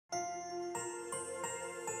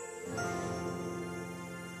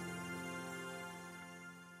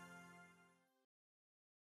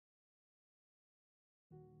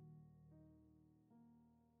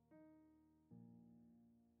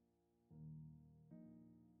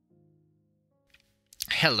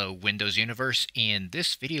Hello Windows Universe. In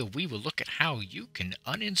this video we will look at how you can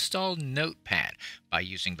uninstall Notepad by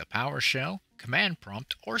using the PowerShell, command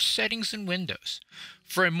prompt, or settings in Windows.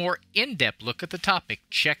 For a more in-depth look at the topic,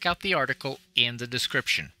 check out the article in the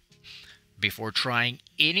description. Before trying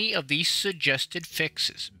any of these suggested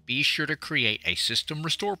fixes, be sure to create a system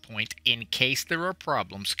restore point in case there are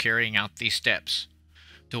problems carrying out these steps.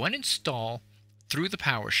 To uninstall through the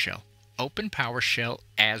PowerShell, open PowerShell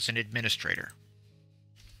as an administrator.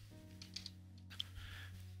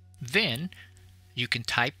 Then you can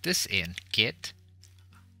type this in: git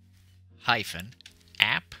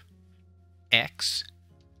 -app x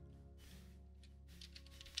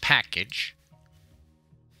package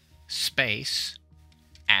space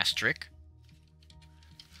asterisk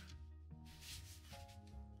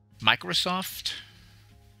Microsoft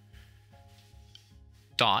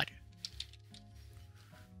dot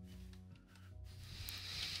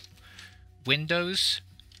Windows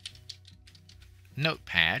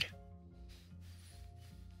Notepad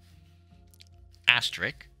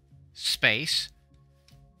asterisk space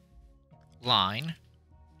line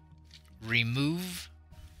remove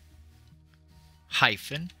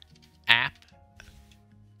 -app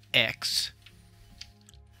x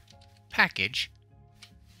package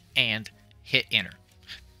and hit enter.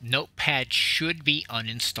 Notepad should be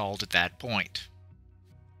uninstalled at that point.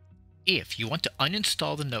 If you want to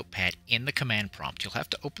uninstall the Notepad in the command prompt, you'll have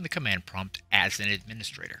to open the command prompt as an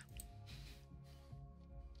administrator.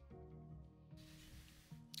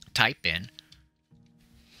 Type in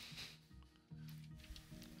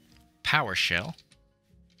PowerShell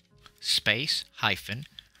space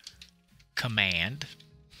command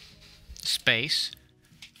space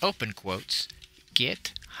open quotes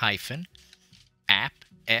git -app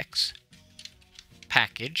x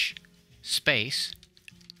package space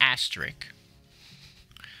asterisk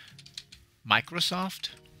Microsoft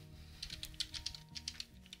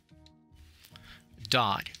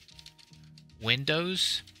dot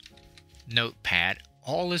Windows Notepad,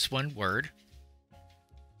 all is one word,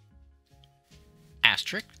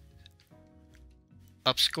 asterisk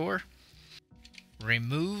upscore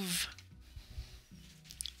remove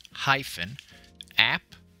 -app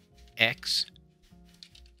x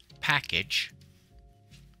package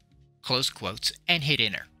close quotes and hit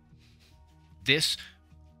enter. This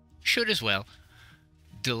should as well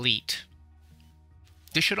delete.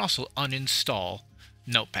 This should also uninstall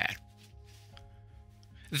Notepad.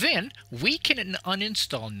 Then we can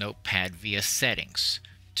uninstall Notepad via settings.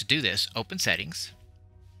 To do this, open settings,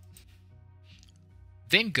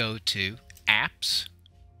 then go to apps.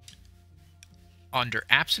 Under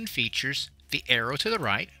apps and features, the arrow to the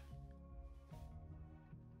right,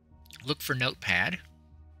 look for Notepad.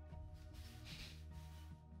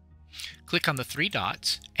 Click on the three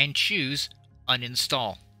dots and choose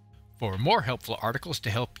Uninstall. For more helpful articles to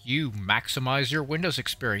help you maximize your Windows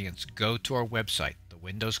experience, go to our website,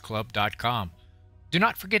 thewindowsclub.com. Do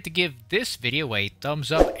not forget to give this video a thumbs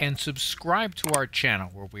up and subscribe to our channel,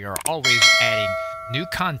 where we are always adding new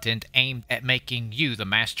content aimed at making you the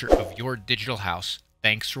master of your digital house.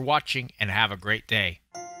 Thanks for watching and have a great day.